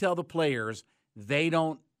 how do you tell the players they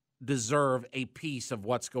don't deserve a piece of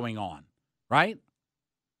what's going on, right?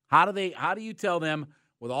 How do you tell them,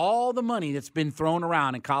 with all the money that's been thrown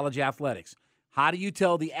around in college athletics, how do you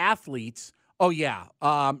tell the athletes, oh yeah,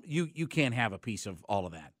 you can't have a piece of all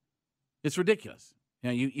of that? It's ridiculous.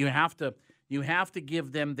 You have to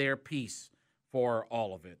give them their piece for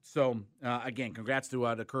all of it. So again, congrats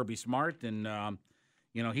to Kirby Smart, and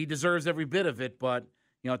he deserves every bit of it. But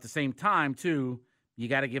at the same time too, you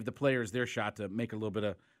got to give the players their shot to make a little bit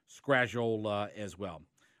of scratchole as well.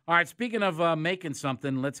 All right, speaking of making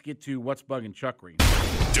something, let's get to what's bugging Chuckery.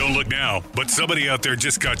 Don't look now, but somebody out there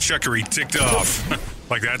just got Chuckery ticked off.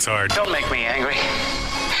 Like that's hard. Don't make me angry.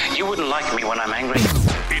 You wouldn't like me when I'm angry.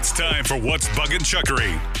 It's time for What's Bugging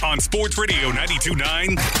Chuckery on Sports Radio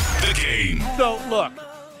 92.9 The Game. So, look,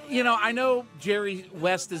 I know Jerry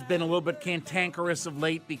West has been a little bit cantankerous of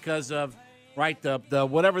late because of, right, the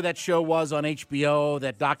whatever that show was on HBO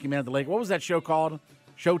that documented the Lakers. What was that show called?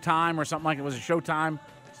 Showtime or something like it? Was it Showtime?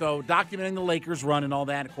 So documenting the Lakers run and all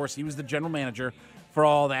that. Of course, he was the general manager for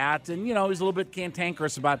all that. And, he was a little bit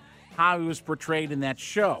cantankerous about how he was portrayed in that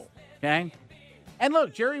show, okay? And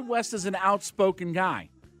look, Jerry West is an outspoken guy.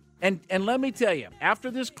 And let me tell you,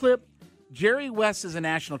 after this clip, Jerry West is a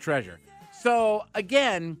national treasure. So,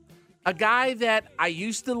 again, a guy that I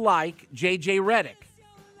used to like, J.J. Redick,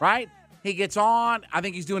 right? He gets on. I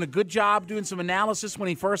think he's doing a good job doing some analysis when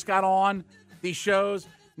he first got on these shows.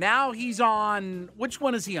 Now he's on, which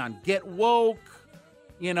one is he on? Get Woke,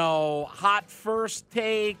 Hot First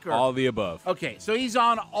Take? Or, all the above. Okay, so he's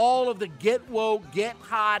on all of the Get Woke, Get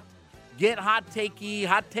Hot Takey,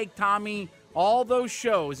 Hot Take Tommy, all those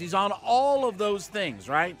shows. He's on all of those things,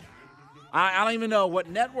 right? I don't even know what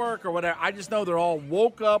network or whatever. I just know they're all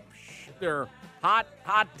woke up, they're hot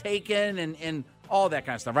taken, and all that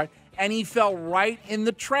kind of stuff, right? And he fell right in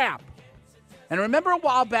the trap. And remember a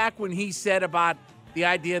while back when he said about the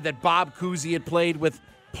idea that Bob Cousy had played with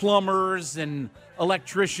plumbers and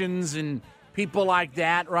electricians and people like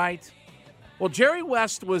that, right? Well, Jerry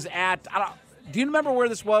West was at, do you remember where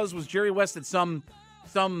this was? Was Jerry West at some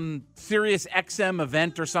Sirius XM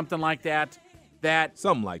event or something like that?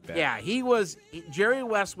 Something like that. Yeah, Jerry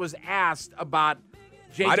West was asked about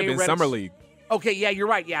J.J. Might have been Redick's, Summer League. Okay, yeah, you're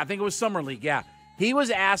right. Yeah, I think it was Summer League, yeah. He was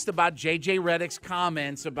asked about J.J. Redick's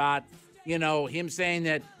comments about, him saying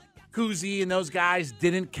that Cousy and those guys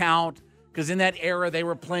didn't count because in that era they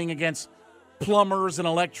were playing against plumbers and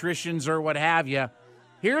electricians or what have you.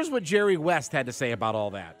 Here's what Jerry West had to say about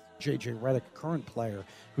all that. J.J. Redick, a current player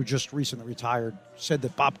who just recently retired, said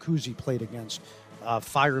that Bob Cousy played against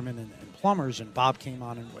firemen and plumbers, and Bob came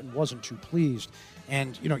on and wasn't too pleased.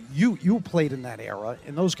 And, you played in that era,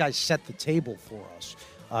 and those guys set the table for us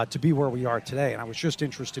to be where we are today. And I was just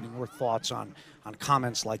interested in your thoughts on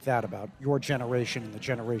comments like that about your generation and the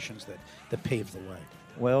generations that paved the way.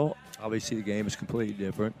 Well, obviously the game is completely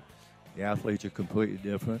different. The athletes are completely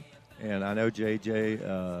different. And I know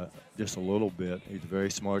JJ just a little bit. He's a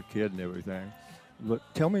very smart kid and everything. Look,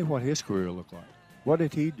 tell me what his career looked like. What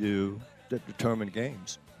did he do that determined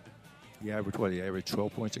games? He averaged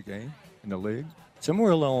 12 points a game in the league?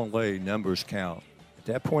 Somewhere along the way, numbers count. At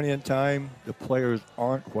that point in time, the players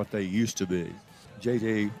aren't what they used to be.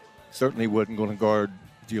 JJ certainly wasn't going to guard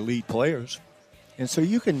the elite players. And so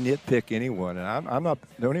you can nitpick anyone. And I'm not,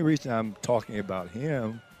 the only reason I'm talking about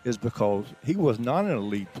him is because he was not an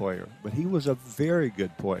elite player, but he was a very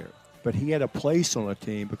good player. But he had a place on the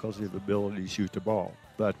team because of his ability to shoot the ball.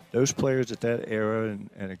 But those players at that era,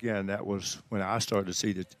 and again, that was when I started to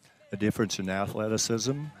see the difference in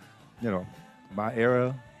athleticism. You know, my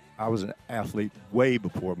era, I was an athlete way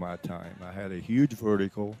before my time. I had a huge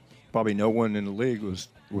vertical. Probably no one in the league was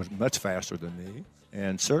much faster than me.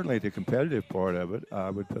 And certainly the competitive part of it, I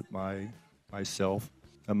would put myself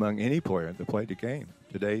among any player that played the game.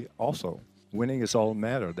 Today also, winning is all that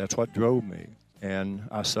matters. That's what drove me. And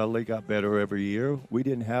I subtly got better every year. We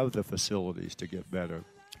didn't have the facilities to get better.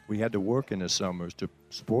 We had to work in the summers to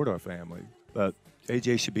support our family. But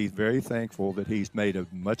J.J. should be very thankful that he's made as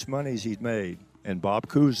much money as he's made. And Bob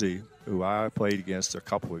Cousy, who I played against a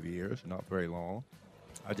couple of years, not very long,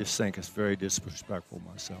 I just think it's very disrespectful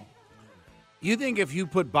myself. You think if you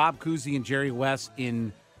put Bob Cousy and Jerry West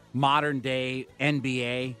in modern-day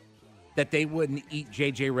NBA, that they wouldn't eat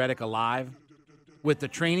J.J. Redick alive? With the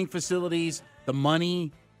training facilities, the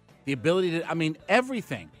money, the ability to,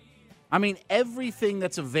 everything. Everything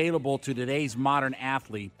that's available to today's modern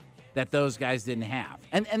athlete that those guys didn't have.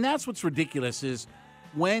 And that's what's ridiculous is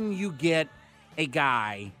when you get a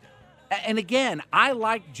guy, and again, I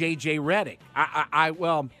like J.J. Redick.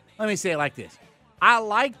 Well, let me say it like this. I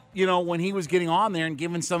liked, when he was getting on there and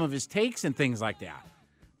giving some of his takes and things like that.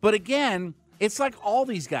 But again, it's like all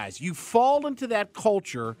these guys. You fall into that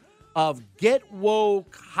culture of get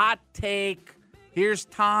woke, hot take, here's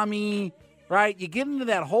Tommy, right? You get into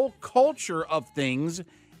that whole culture of things,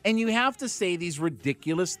 and you have to say these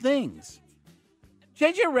ridiculous things.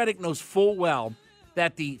 J.J. Redick knows full well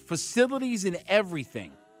that the facilities and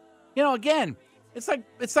everything, again, it's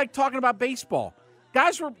like talking about baseball.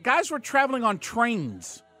 Guys were traveling on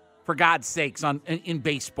trains, for God's sakes, in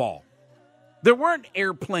baseball. There weren't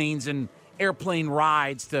airplanes and airplane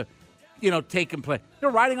rides to, take and play.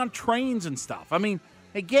 They're riding on trains and stuff.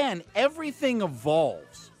 Again, everything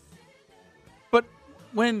evolves. But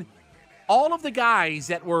when all of the guys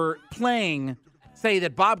that were playing say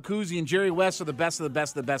that Bob Cousy and Jerry West are the best of the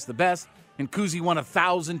best of the best of the best, and Cousy won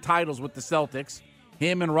 1,000 titles with the Celtics,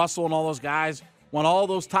 him and Russell and all those guys won all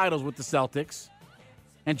those titles with the Celtics,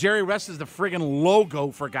 and Jerry West is the friggin'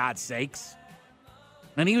 logo, for God's sakes.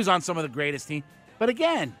 And he was on some of the greatest teams. But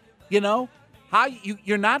again, how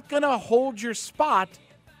you're not going to hold your spot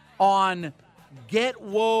on Get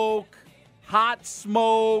Woke, Hot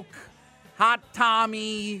Smoke, Hot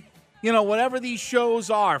Tommy, whatever these shows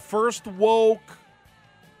are. First Woke,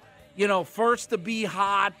 First to Be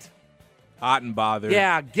Hot. Hot and Bothered.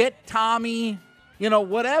 Yeah, Get Tommy,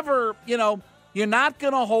 whatever, you're not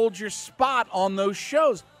going to hold your spot on those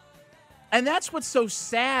shows. And that's what's so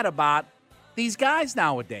sad about these guys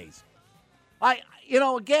nowadays.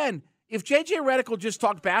 Again, if J.J. Redick will just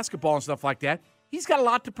talk basketball and stuff like that, he's got a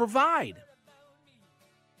lot to provide.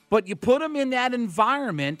 But you put him in that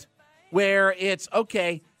environment where it's,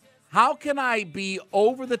 okay, how can I be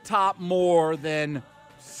over the top more than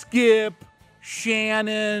Skip,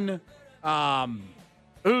 Shannon,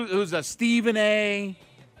 who's a Stephen A.,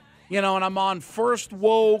 and I'm on First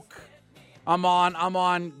Woke, I'm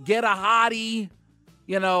on Get a Hottie,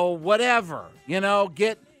 whatever,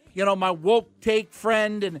 get, my woke take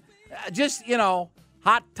friend and just,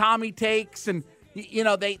 Hot Tommy takes and,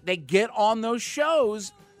 they get on those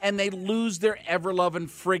shows and they lose their ever-loving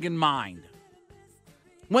friggin' mind.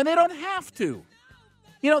 When they don't have to.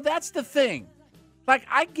 That's the thing. Like,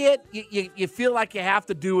 I get you feel like you have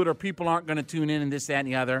to do it or people aren't going to tune in and this, that, and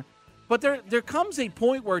the other. But there comes a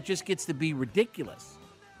point where it just gets to be ridiculous.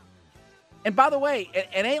 And by the way, it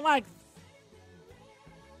ain't like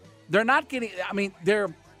they're not getting,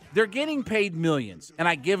 they're getting paid millions. And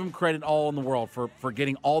I give them credit all in the world for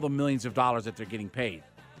getting all the millions of dollars that they're getting paid.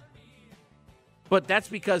 But that's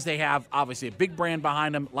because they have, obviously, a big brand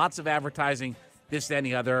behind them, lots of advertising, this, that, and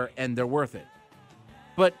the other, and they're worth it.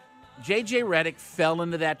 But J.J. Redick fell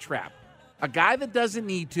into that trap. A guy that doesn't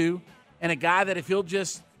need to, and a guy that if he'll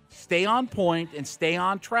just stay on point and stay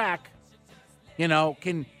on track,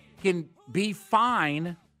 can be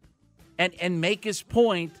fine and make his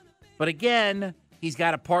point. But again, he's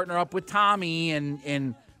got to partner up with Tommy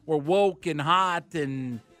and we're woke and hot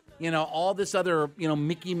and, all this other,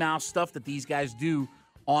 Mickey Mouse stuff that these guys do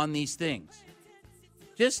on these things.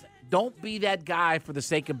 Just don't be that guy for the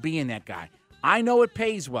sake of being that guy. I know it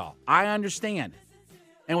pays well. I understand.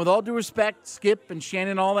 And with all due respect, Skip and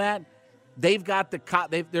Shannon and all that, they've got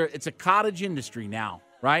it's a cottage industry now,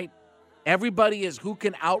 right? Everybody is who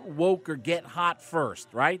can out woke or get hot first,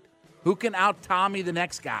 right? Who can out Tommy the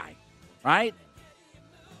next guy, right?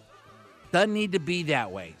 Doesn't need to be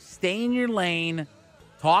that way. Stay in your lane,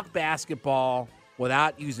 talk basketball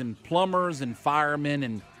without using plumbers and firemen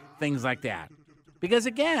and things like that. Because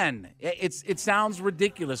again, it sounds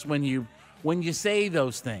ridiculous when you say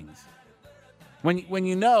those things. When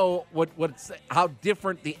you know how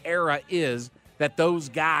different the era is that those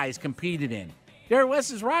guys competed in. Jerry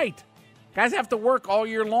West is right. Guys have to work all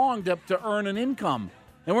year long to earn an income.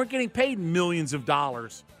 They weren't getting paid millions of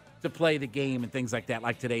dollars to play the game and things like that,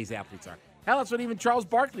 like today's athletes are. Hell, that's what even Charles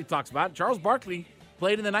Barkley talks about. Charles Barkley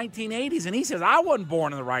played in the 1980s, and he says, I wasn't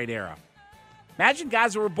born in the right era. Imagine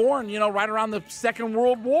guys who were born, right around the Second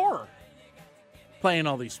World War playing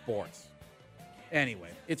all these sports. Anyway,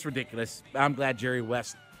 it's ridiculous. I'm glad Jerry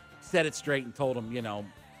West set it straight and told him,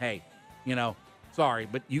 hey, sorry,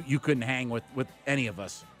 but you couldn't hang with any of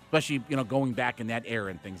us, especially, going back in that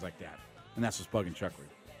era and things like that. And that's what's bugging Chuckery.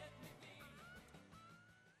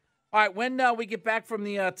 All right, when we get back from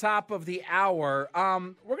the top of the hour,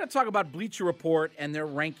 we're going to talk about Bleacher Report and their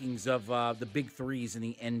rankings of the big threes in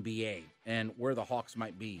the NBA and where the Hawks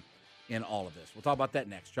might be in all of this. We'll talk about that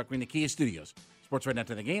next. Chuckery in the Kia Studios. Sports right now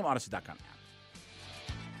to the game, Odyssey.com app.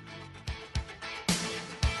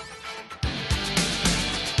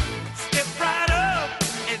 Step right up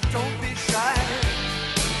and don't be shy.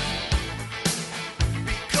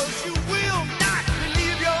 Because you will not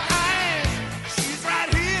believe your eyes. She's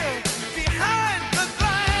right here behind the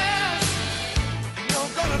glass. You're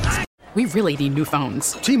gonna like. We really need new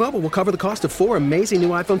phones. T-Mobile will cover the cost of 4 amazing new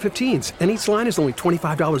iPhone 15s, and each line is only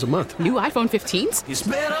 $25 a month. New iPhone 15s? It's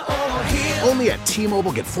better over here. Only at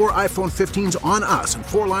T-Mobile, get 4 iPhone 15s on us and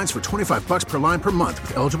 4 lines for $25 per line per month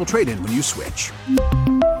with eligible trade-in when you switch.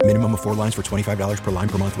 Minimum of 4 lines for $25 per line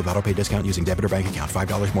per month with autopay discount using debit or bank account.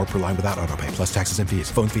 $5 more per line without autopay, plus taxes and fees.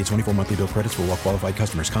 Phone fee at 24 monthly bill credits for well-qualified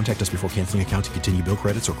customers. Contact us before canceling account to continue bill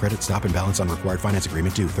credits or credit stop and balance on required finance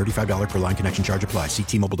agreement due. $35 per line connection charge applies. See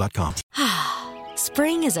T-Mobile.com.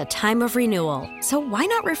 Spring is a time of renewal, so why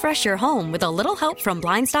not refresh your home with a little help from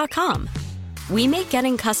Blinds.com? We make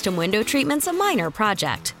getting custom window treatments a minor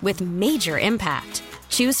project with major impact.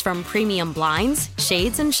 Choose from premium blinds,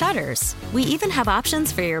 shades, and shutters. We even have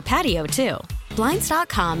options for your patio, too.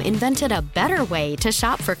 Blinds.com invented a better way to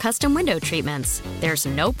shop for custom window treatments. There's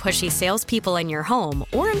no pushy salespeople in your home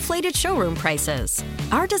or inflated showroom prices.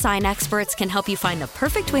 Our design experts can help you find the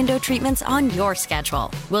perfect window treatments on your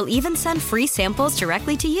schedule. We'll even send free samples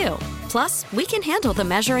directly to you. Plus, we can handle the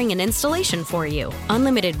measuring and installation for you.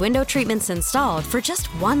 Unlimited window treatments installed for just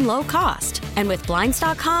one low cost. And with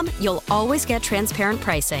Blinds.com, you'll always get transparent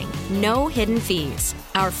pricing. No hidden fees.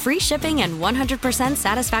 Our free shipping and 100%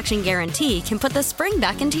 satisfaction guarantee can put the spring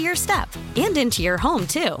back into your step and into your home,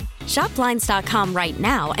 too. Shop Blinds.com right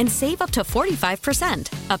now and save up to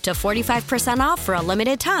 45%. Up to 45% off for a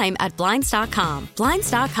limited time at Blinds.com.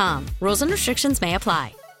 Blinds.com. Rules and restrictions may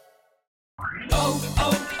apply.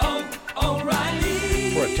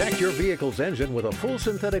 O'Reilly. Protect your vehicle's engine with a full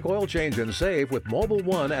synthetic oil change and save with Mobil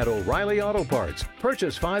 1 at O'Reilly Auto Parts.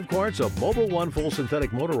 Purchase 5 quarts of Mobil 1 full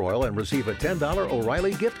synthetic motor oil and receive a $10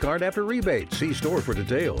 O'Reilly gift card after rebate. See store for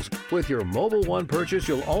details. With your Mobil 1 purchase,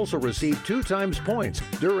 you'll also receive 2 times points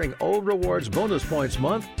during O Rewards Bonus Points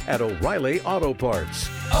Month at O'Reilly Auto Parts.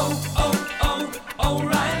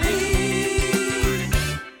 O'Reilly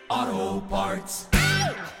Auto Parts.